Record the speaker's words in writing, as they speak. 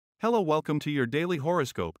Hello, welcome to your daily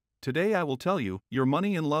horoscope. Today I will tell you your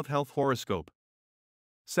money and love health horoscope.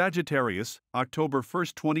 Sagittarius, October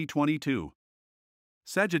 1st, 2022.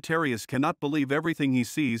 Sagittarius cannot believe everything he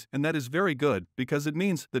sees, and that is very good because it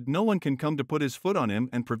means that no one can come to put his foot on him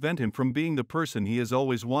and prevent him from being the person he has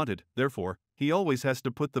always wanted. Therefore, he always has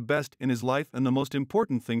to put the best in his life and the most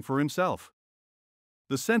important thing for himself.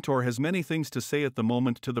 The centaur has many things to say at the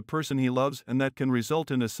moment to the person he loves, and that can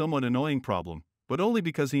result in a somewhat annoying problem, but only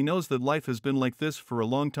because he knows that life has been like this for a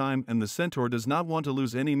long time and the centaur does not want to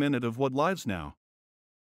lose any minute of what lives now.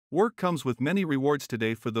 Work comes with many rewards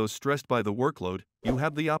today for those stressed by the workload. You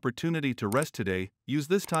have the opportunity to rest today. Use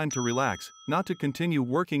this time to relax, not to continue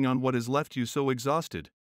working on what has left you so exhausted.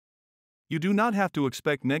 You do not have to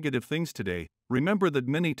expect negative things today. Remember that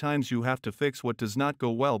many times you have to fix what does not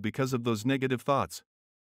go well because of those negative thoughts.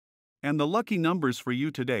 And the lucky numbers for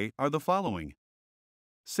you today are the following: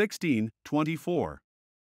 16, 24,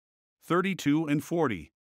 32 and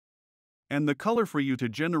 40. And the color for you to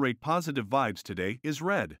generate positive vibes today is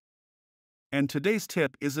red. And today's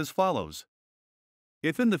tip is as follows.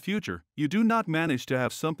 If in the future you do not manage to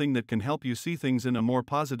have something that can help you see things in a more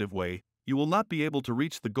positive way, you will not be able to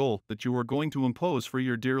reach the goal that you are going to impose for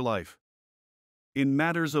your dear life. In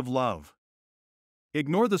matters of love,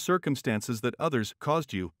 ignore the circumstances that others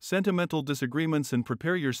caused you, sentimental disagreements, and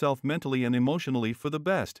prepare yourself mentally and emotionally for the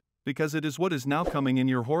best, because it is what is now coming in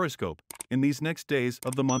your horoscope, in these next days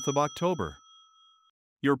of the month of October.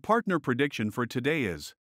 Your partner prediction for today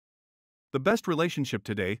is the best relationship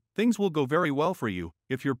today. Things will go very well for you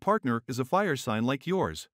if your partner is a fire sign like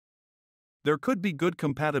yours. There could be good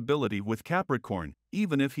compatibility with Capricorn,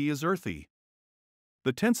 even if he is earthy.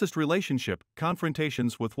 The tensest relationship,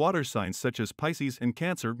 confrontations with water signs such as Pisces and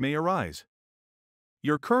Cancer may arise.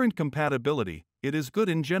 Your current compatibility, it is good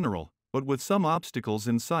in general, but with some obstacles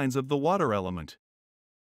in signs of the water element.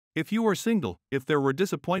 If you are single, if there were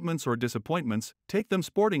disappointments, take them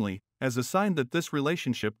sportingly, as a sign that this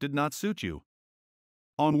relationship did not suit you.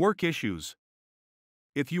 On work issues,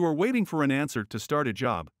 if you are waiting for an answer to start a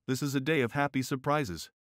job, this is a day of happy surprises.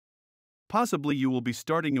 Possibly you will be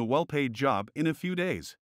starting a well-paid job in a few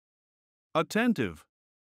days. Attentive.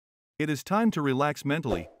 It is time to relax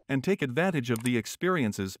mentally and take advantage of the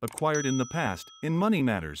experiences acquired in the past in money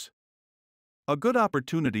matters. A good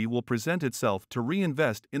opportunity will present itself to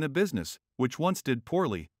reinvest in a business which once did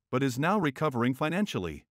poorly but is now recovering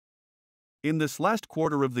financially. In this last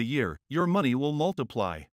quarter of the year, your money will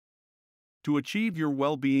multiply. To achieve your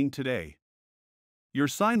well-being today, your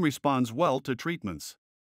sign responds well to treatments.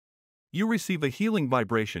 You receive a healing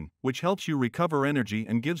vibration, which helps you recover energy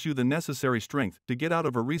and gives you the necessary strength to get out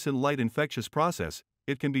of a recent light infectious process.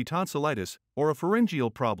 It can be tonsillitis or a pharyngeal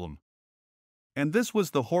problem. And this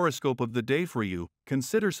was the horoscope of the day for you.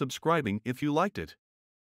 Consider subscribing if you liked it.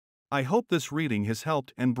 I hope this reading has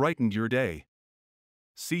helped and brightened your day.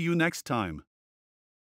 See you next time.